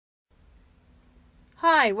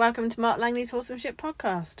Hi, welcome to Mark Langley's Horsemanship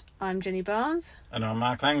Podcast. I'm Jenny Barnes. And I'm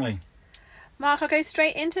Mark Langley. Mark, I'll go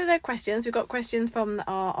straight into the questions. We've got questions from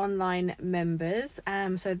our online members.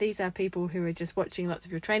 So these are people who are just watching lots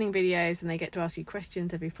of your training videos, and they get to ask you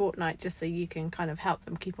questions every fortnight just so you can kind of help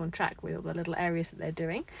them keep on track with all the little areas that they're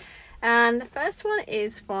doing. And the first one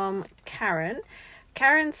is from Karen.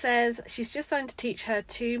 Karen says she's just starting to teach her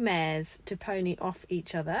two mares to pony off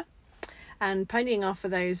each other. And ponying off, for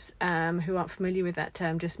those who aren't familiar with that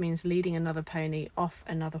term, just means leading another pony off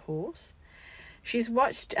another horse. She's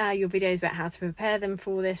watched your videos about how to prepare them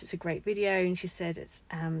for this. It's a great video, and she said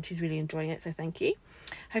she's really enjoying it, so thank you.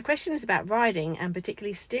 Her question is about riding, and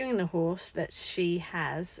particularly steering the horse that she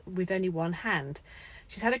has with only one hand.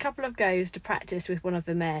 She's had a couple of goes to practice with one of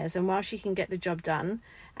the mares, and while she can get the job done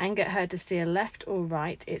and get her to steer left or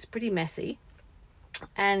right, it's pretty messy,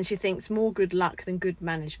 and she thinks more good luck than good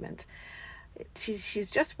management.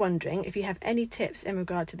 She's just wondering if you have any tips in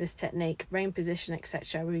regard to this technique, rein position,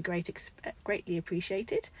 etc. would be greatly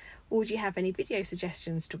appreciated. Or do you have any video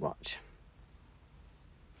suggestions to watch?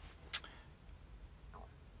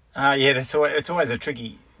 It's always a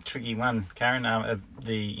tricky one, Karen.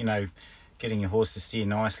 Getting your horse to steer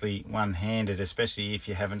nicely one-handed, especially if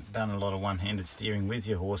you haven't done a lot of one-handed steering with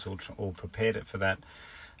your horse or prepared it for that.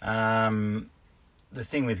 The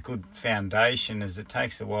thing with good foundation is it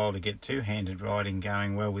takes a while to get two-handed riding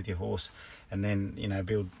going well with your horse, and then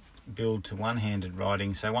build to one-handed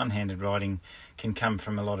riding. So one-handed riding can come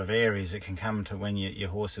from a lot of areas. It can come to when your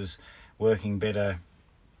horse is working better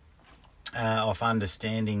off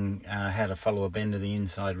understanding how to follow a bend of the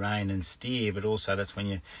inside rein and steer, but also that's when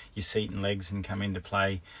your seat and legs can come into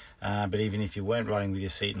play. But even if you weren't riding with your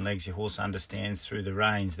seat and legs, your horse understands through the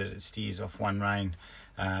reins that it steers off one rein,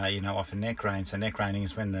 off a neck rein. So neck reining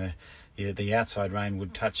is when the outside rein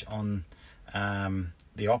would touch on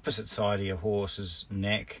the opposite side of your horse's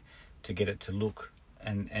neck to get it to look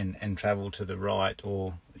and travel to the right,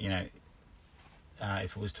 or if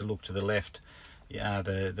it was to look to the left,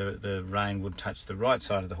 the rein would touch the right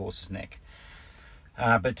side of the horse's neck.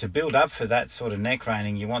 But to build up for that sort of neck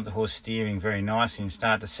reining, you want the horse steering very nicely and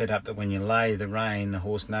start to set up that when you lay the rein, the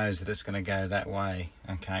horse knows that it's going to go that way.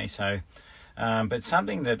 Okay, so but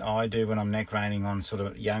something that I do when I'm neck reining on sort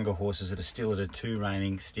of younger horses that are still at a two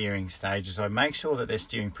reining steering stage is I make sure that they're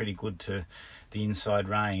steering pretty good to the inside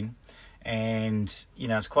rein. And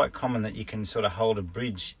it's quite common that you can sort of hold a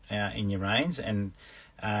bridge in your reins, and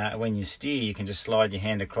when you steer, you can just slide your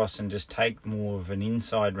hand across and just take more of an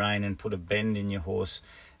inside rein and put a bend in your horse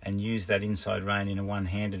and use that inside rein in a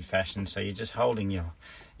one-handed fashion. So you're just holding your,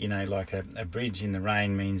 like a bridge in the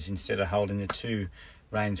rein means instead of holding the two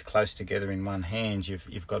reins close together in one hand,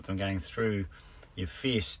 you've got them going through your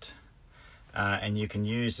fist, and you can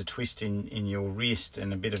use a twist in your wrist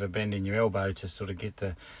and a bit of a bend in your elbow to sort of get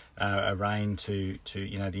the a rein to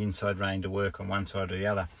the inside rein to work on one side or the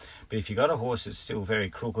other. But if you've got a horse that's still very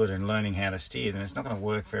crooked and learning how to steer, then it's not going to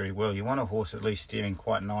work very well. You want a horse at least steering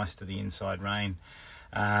quite nice to the inside rein,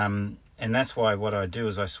 and that's why what I do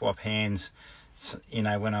is I swap hands. When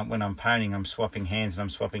I'm ponying, I'm swapping hands and I'm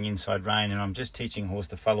swapping inside rein, and I'm just teaching a horse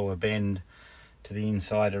to follow a bend to the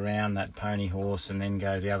inside around that pony horse and then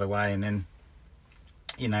go the other way, and then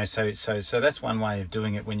so that's one way of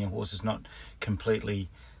doing it when your horse is not completely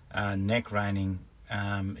neck reining,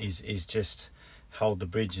 is just hold the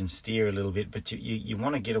bridge and steer a little bit. But you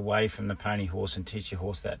want to get away from the pony horse and teach your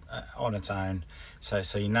horse that on its own,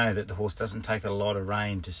 so you know that the horse doesn't take a lot of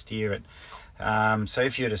rein to steer it. So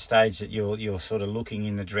if you're at a stage that you're sort of looking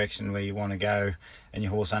in the direction where you want to go, and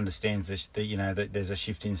your horse understands this, that there's a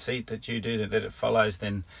shift in seat that you do that it follows,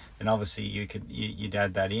 then obviously you'd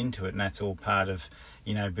add that into it, and that's all part of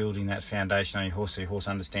building that foundation on your horse, so your horse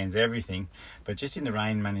understands everything. But just in the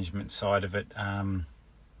rein management side of it,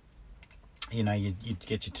 you'd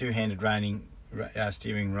get your two-handed reining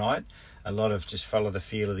steering right. A lot of just follow the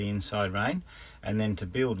feel of the inside rein, and then to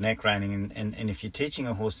build neck reining, and if you're teaching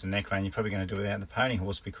a horse to neck rein, you're probably going to do it without the pony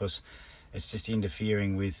horse, because it's just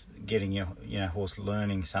interfering with getting your horse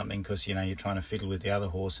learning something, because you're trying to fiddle with the other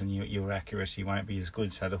horse, and your accuracy won't be as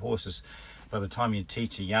good. So the horses, by the time you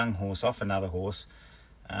teach a young horse off another horse,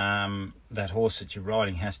 that horse that you're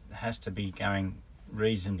riding has to be going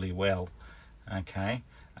reasonably well. Okay.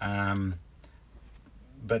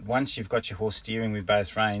 But once you've got your horse steering with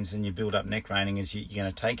both reins, and you build up neck reining, is you're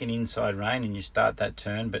going to take an inside rein and you start that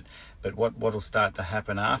turn. But what will start to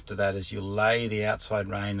happen after that is you'll lay the outside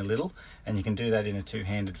rein a little, and you can do that in a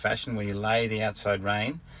two-handed fashion where you lay the outside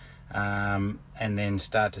rein and then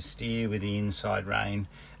start to steer with the inside rein,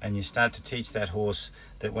 and you start to teach that horse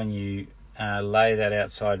that when you lay that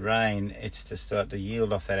outside rein, it's to start to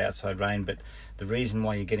yield off that outside rein. But the reason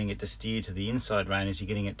why you're getting it to steer to the inside rein is you're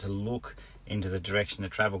getting it to look into the direction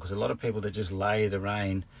of travel, because a lot of people that just lay the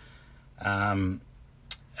rein,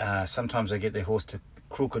 sometimes they get their horse to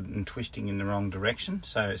crooked and twisting in the wrong direction.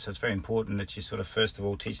 So it's very important that you sort of first of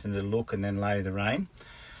all teach them to look and then lay the rein.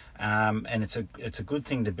 And it's a good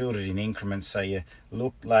thing to build it in increments. So you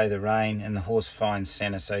look, lay the rein, and the horse finds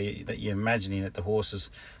centre. So that you're imagining that the horse's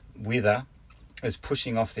wither is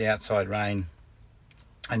pushing off the outside rein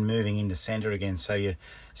and moving into centre again. So you're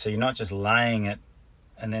not just laying it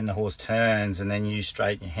and then the horse turns and then you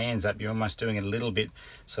straighten your hands up. You're almost doing it a little bit,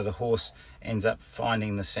 so the horse ends up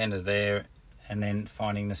finding the centre there, and then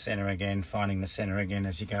finding the centre again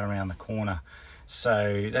as you go around the corner.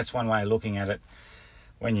 So that's one way of looking at it.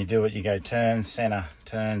 When you do it, you go turn, centre,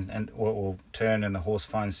 turn, and or turn and the horse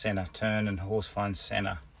finds centre, turn and the horse finds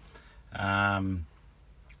centre.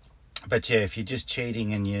 But yeah, if you're just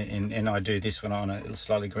cheating and I do this when I'm on a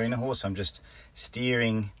slightly greener horse, I'm just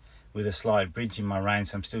steering with a slight bridge in my rein,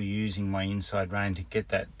 so I'm still using my inside rein to get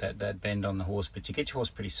that bend on the horse. But you get your horse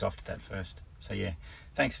pretty soft at that first. So yeah,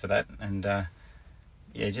 thanks for that. And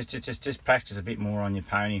yeah, just practice a bit more on your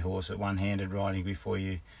pony horse at one-handed riding before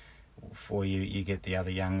you get the other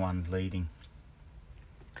young one leading.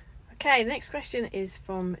 Okay, the next question is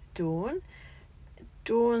from Dawn.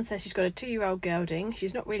 Dawn says she's got a 2-year-old gelding.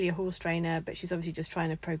 She's not really a horse trainer, but she's obviously just trying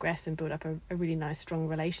to progress and build up a really nice, strong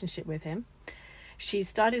relationship with him. She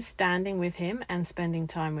started standing with him and spending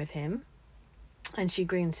time with him, and she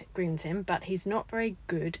grooms him, but he's not very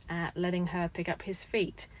good at letting her pick up his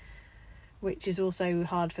feet, which is also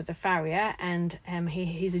hard for the farrier, and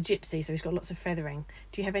he's a gypsy, so he's got lots of feathering.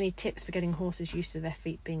 Do you have any tips for getting horses used to their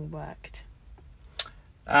feet being worked?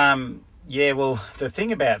 Yeah, well, the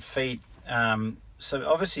thing about feet, so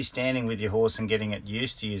obviously standing with your horse and getting it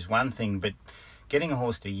used to you is one thing, but getting a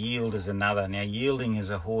horse to yield is another. Now, yielding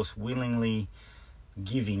is a horse willingly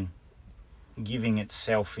giving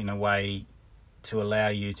itself in a way to allow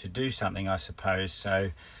you to do something, I suppose.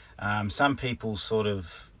 So some people sort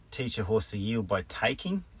of teach a horse to yield by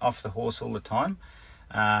taking off the horse all the time.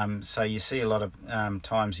 So you see a lot of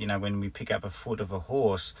times, when we pick up a foot of a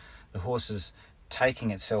horse, the horse is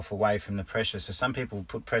taking itself away from the pressure. So some people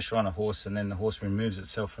put pressure on a horse and then the horse removes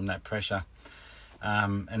itself from that pressure.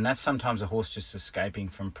 And that's sometimes a horse just escaping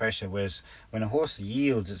from pressure, whereas when a horse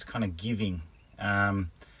yields, it's kind of giving.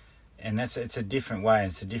 And it's a different way,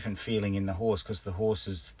 it's a different feeling in the horse, because the horse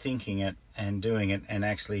is thinking it and doing it and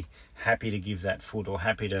actually happy to give that foot or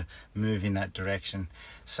happy to move in that direction.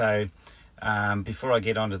 So before I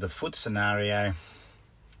get onto the foot scenario,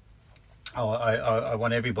 I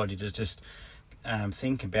want everybody to just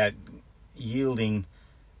think about yielding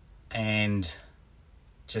and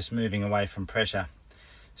just moving away from pressure.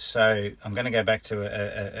 So I'm going to go back to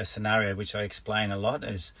a scenario which I explain a lot,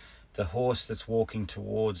 is the horse that's walking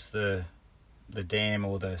towards the dam,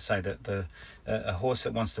 or a horse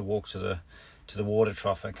that wants to walk to the water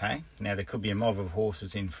trough. Okay, now there could be a mob of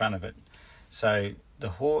horses in front of it. So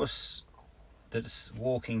the horse that's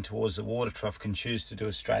walking towards the water trough can choose to do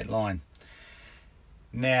a straight line.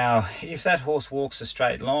 Now, if that horse walks a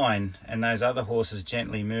straight line and those other horses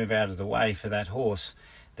gently move out of the way for that horse,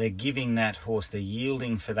 they're giving that horse, they're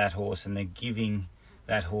yielding for that horse, and they're giving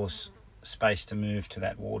that horse space to move to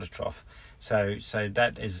that water trough. So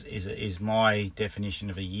that is my definition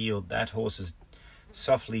of a yield. That horse is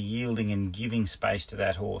softly yielding and giving space to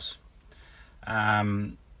that horse.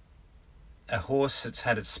 A horse that's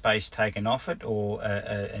had its space taken off it, or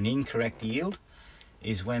an incorrect yield,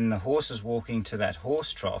 is when the horse is walking to that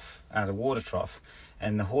horse trough, the water trough,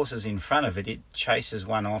 and the horse is in front of it. It chases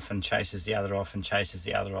one off and chases the other off and chases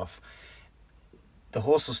the other off. The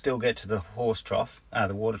horse will still get to the horse trough,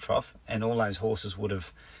 the water trough, and all those horses would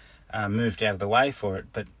have moved out of the way for it.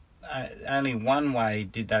 But only one way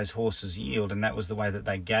did those horses yield, and that was the way that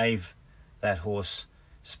they gave that horse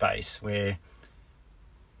space, where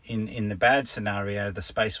in the bad scenario, the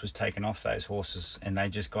space was taken off those horses and they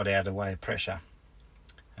just got out of the way of pressure.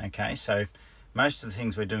 Okay, so most of the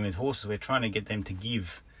things we're doing with horses, we're trying to get them to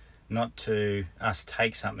give, not to us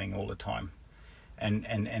take something all the time.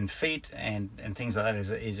 And feet and things like that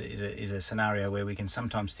is a scenario where we can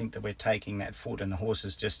sometimes think that we're taking that foot and the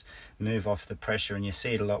horses just move off the pressure. And you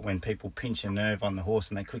see it a lot when people pinch a nerve on the horse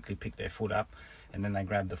and they quickly pick their foot up and then they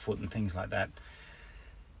grab the foot and things like that.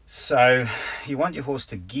 So you want your horse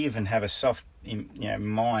to give and have a soft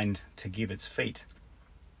mind to give its feet.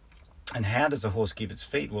 And how does a horse give its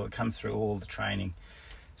feet? Well, it comes through all the training.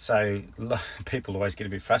 So people always get a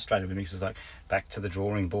bit frustrated with me, because it's like back to the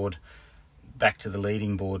drawing board, back to the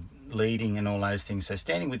leading board. leading and all those things. So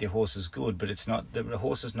standing with your horse is good, but it's not, the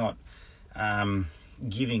horse is not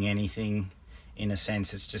giving anything in a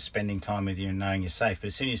sense. It's just spending time with you and knowing you're safe. But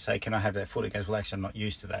as soon as you say, can I have that foot? It goes, well, actually, I'm not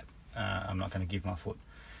used to that. I'm not going to give my foot.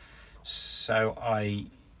 So a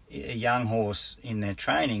young horse in their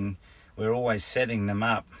training, we're always setting them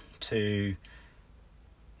up to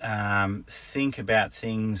think about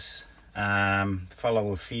things,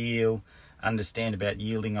 follow a feel, understand about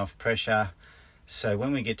yielding off pressure. So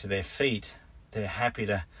when we get to their feet, they're happy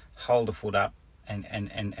to hold a foot up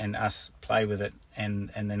and us play with it, and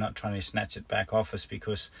they're not trying to snatch it back off us,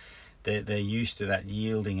 because they're used to that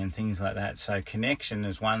yielding and things like that. So connection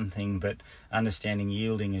is one thing, but understanding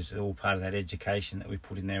yielding is all part of that education that we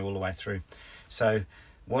put in there all the way through. So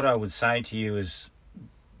what I would say to you is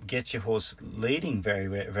get your horse leading very,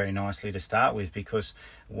 very nicely to start with, because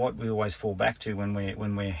what we always fall back to when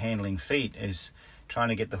we're handling feet is trying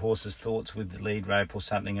to get the horse's thoughts with the lead rope or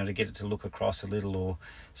something, or to get it to look across a little, or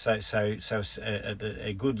so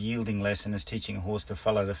a good yielding lesson is teaching a horse to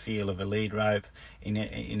follow the feel of a lead rope in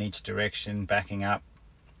each direction, backing up,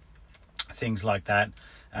 things like that.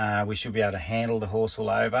 We should be able to handle the horse all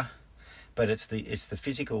over, but it's the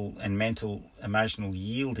physical and mental, emotional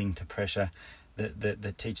yielding to pressure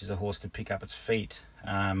that teaches a horse to pick up its feet.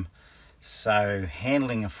 So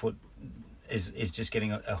handling a foot is just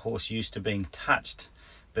getting a horse used to being touched,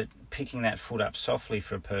 but picking that foot up softly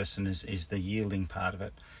for a person is the yielding part of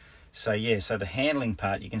it. So the handling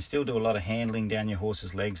part, you can still do a lot of handling down your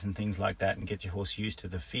horse's legs and things like that and get your horse used to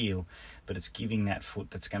the feel, but it's giving that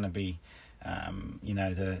foot that's going to be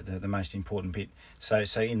the most important bit. So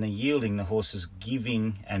in the yielding, the horse is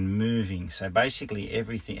giving and moving. So basically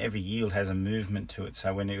every yield has a movement to it.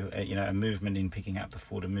 So when a movement in picking up the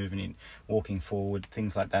foot, a movement in walking forward,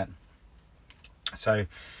 things like that. So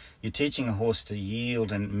you're teaching a horse to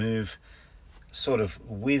yield and move sort of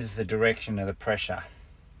with the direction of the pressure.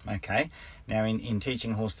 Okay. Now in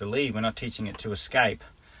teaching a horse to lead, we're not teaching it to escape.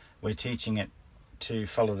 We're teaching it to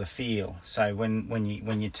follow the feel. So when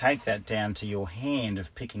you take that down to your hand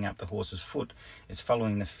of picking up the horse's foot, it's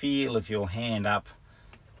following the feel of your hand up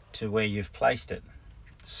to where you've placed it.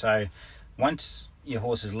 So once your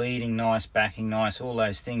horse is leading nice, backing nice, all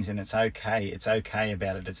those things, and it's okay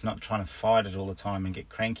about it, it's not trying to fight it all the time and get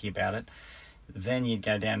cranky about it, then you'd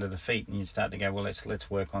go down to the feet and you'd start to go, well,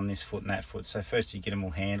 let's work on this foot and that foot. So first you get them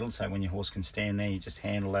all handled. So when your horse can stand there, you just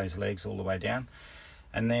handle those legs all the way down.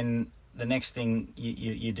 And then the next thing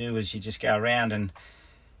you do is you just go around and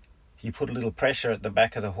you put a little pressure at the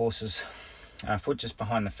back of the horse's foot, just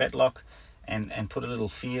behind the fetlock, and put a little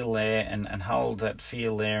feel there and hold that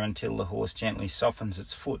feel there until the horse gently softens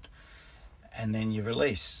its foot. And then you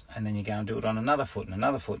release, and then you go and do it on another foot and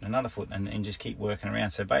another foot and another foot, and just keep working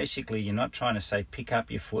around. So basically you're not trying to say pick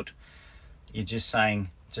up your foot, you're just saying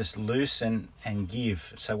just loosen and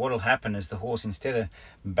give. So what will happen is the horse, instead of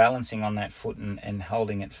balancing on that foot and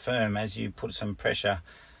holding it firm, as you put some pressure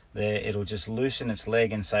there, it'll just loosen its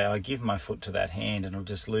leg and say, I give my foot to that hand, and it'll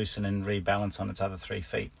just loosen and rebalance on its other 3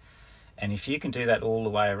 feet. And if you can do that all the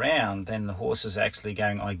way around, then the horse is actually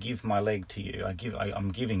going, I give my leg to you,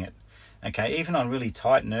 I'm giving it. Okay, even on really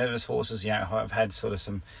tight, nervous horses, I've had sort of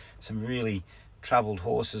some really troubled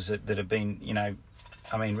horses that have been,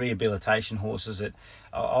 rehabilitation horses that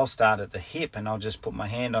I'll start at the hip and I'll just put my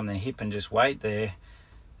hand on the hip and just wait there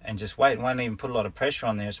and just wait. And won't even put a lot of pressure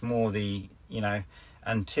on there. It's more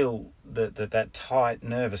until that tight,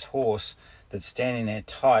 nervous horse that's standing there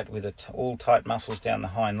tight with all tight muscles down the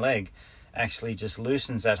hind leg actually just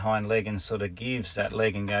loosens that hind leg and sort of gives that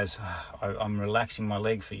leg and goes, I'm relaxing my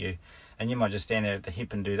leg for you. And you might just stand there at the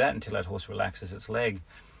hip and do that until that horse relaxes its leg.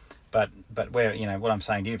 But where, what I'm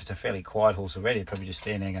saying to you, if it's a fairly quiet horse already, it'd probably just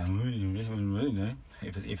stand there going,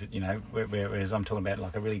 whereas I'm talking about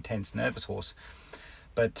like a really tense, nervous horse.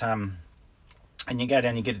 But, and you go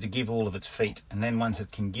down, you get it to give all of its feet. And then once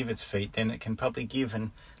it can give its feet, then it can probably give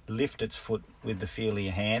and lift its foot with the feel of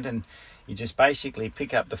your hand. And you just basically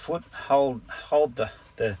pick up the foot, hold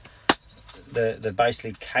the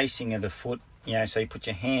basically casing of the foot, so you put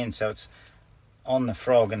your hand so it's on the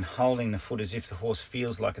frog and holding the foot as if the horse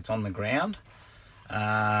feels like it's on the ground,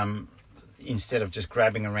 instead of just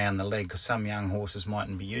grabbing around the leg, because some young horses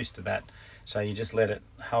mightn't be used to that. So you just let it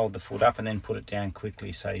hold the foot up and then put it down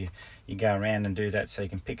quickly. So you go around and do that, so you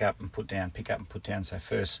can pick up and put down, pick up and put down. So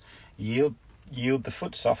first yield the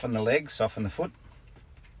foot, soften the leg, soften the foot,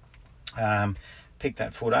 pick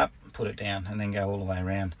that foot up, put it down, and then go all the way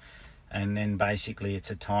around. And then basically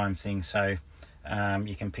it's a time thing, so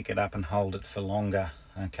you can pick it up and hold it for longer.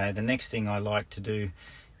 Okay, the next thing I like to do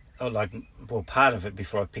part of it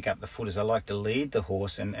before I pick up the foot is I like to lead the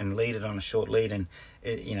horse and lead it on a short lead, and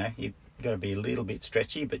you've got to be a little bit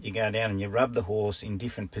stretchy, but you go down and you rub the horse in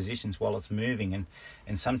different positions while it's moving,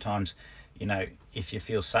 and sometimes, if you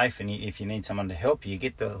feel safe and if you need someone to help you,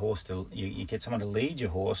 get the horse to you get someone to lead your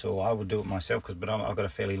horse, or I would do it myself but I've got a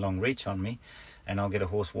fairly long reach on me, and I'll get a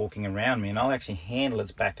horse walking around me and I'll actually handle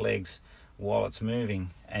its back legs while it's moving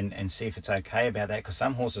and see if it's okay about that, because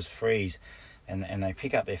some horses freeze and they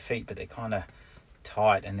pick up their feet but they're kind of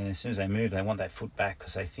tight, and then as soon as they move they want that foot back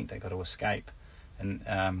because they think they've got to escape,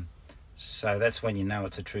 and so that's when you know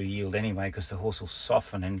it's a true yield anyway, because the horse will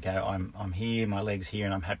soften and go, I'm here, my leg's here,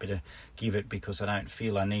 and I'm happy to give it because I don't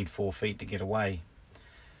feel I need 4 feet to get away.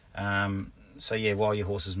 So yeah, while your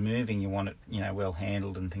horse is moving, you want it, well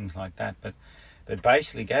handled and things like that. But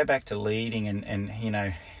basically, go back to leading,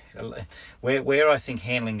 and where I think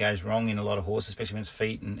handling goes wrong in a lot of horses, especially when it's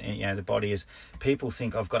feet and the body, is people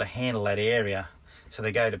think I've got to handle that area. So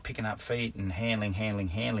they go to picking up feet and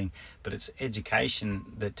handling, but it's education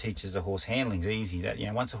that teaches the horse handling's easy. That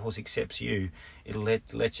once a horse accepts you, it'll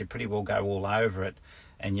let you pretty well go all over it,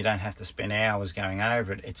 and you don't have to spend hours going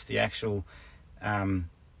over it. It's the actual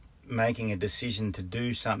making a decision to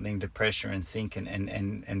do something, to pressure and think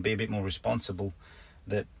and be a bit more responsible,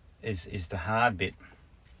 that is the hard bit.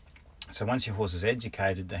 So once your horse is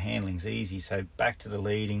educated, the handling's easy. So back to the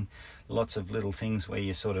leading, lots of little things where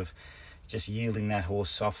you're sort of just yielding that horse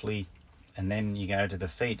softly, and then you go to the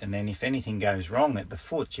feet, and then if anything goes wrong at the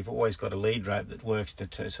foot, you've always got a lead rope that works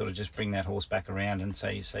to sort of just bring that horse back around, and so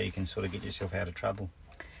you can sort of get yourself out of trouble.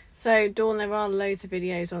 So Dawn, there are loads of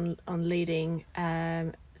videos on leading,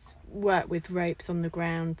 work with ropes on the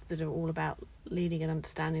ground that are all about leading and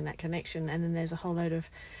understanding that connection, and then there's a whole load of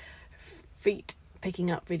feet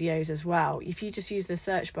picking up videos as well. If you just use the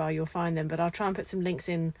search bar, you'll find them, but I'll try and put some links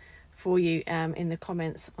in for you in the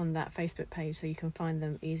comments on that Facebook page so you can find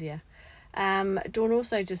them easier. Dawn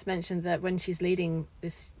also just mentioned that when she's leading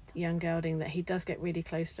this young gelding, that he does get really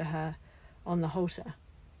close to her on the halter.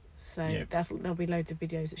 So yep. There'll be loads of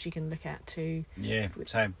videos that she can look at too. Yeah,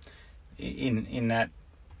 so in that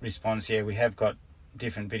response, we have got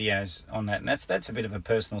different videos on that, and that's a bit of a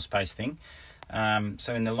personal space thing.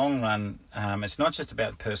 So in the long run, it's not just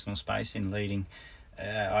about personal space in leading.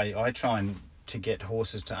 I try to get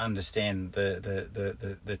horses to understand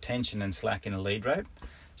the tension and slack in a lead rope.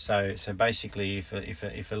 So basically,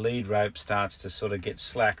 if a lead rope starts to sort of get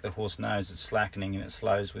slack, the horse knows it's slackening and it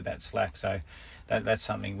slows with that slack. So that's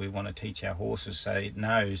something we want to teach our horses, so it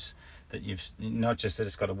knows that you've not just that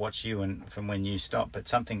it's got to watch you and from when you stop, but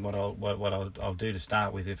something what I'll do to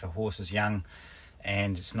start with. If a horse is young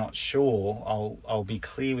and it's not sure, I'll be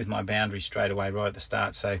clear with my boundary straight away right at the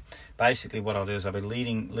start. So basically what I'll do is I'll be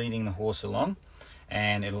leading the horse along,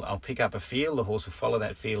 and I'll pick up a feel. The horse will follow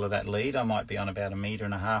that feel of that lead. I might be on about 1.5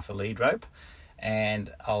 meters a lead rope,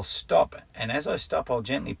 and I'll stop, and as I stop I'll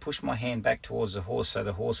gently push my hand back towards the horse so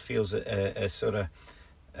the horse feels a sort of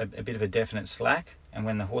a bit of a definite slack. And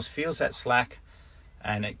when the horse feels that slack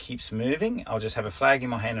and it keeps moving, I'll just have a flag in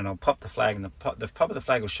my hand and I'll pop the flag, and the pop of the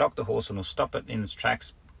flag will shock the horse and will stop it in its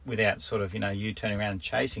tracks without sort of you turning around and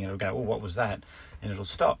chasing it. It'll go, oh, what was that? And it'll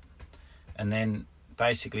stop. And then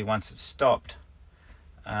basically once it's stopped,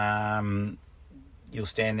 you'll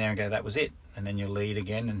stand there and go, that was it, and then you'll lead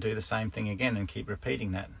again and do the same thing again and keep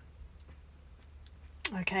repeating that.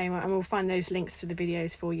 Okay, well, and we'll find those links to the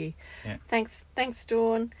videos for you. Yeah. Thanks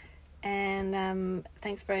Dawn, and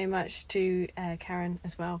thanks very much to Karen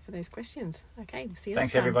as well for those questions. Okay, we'll see you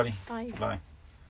next time. Thanks everybody. Bye. Bye.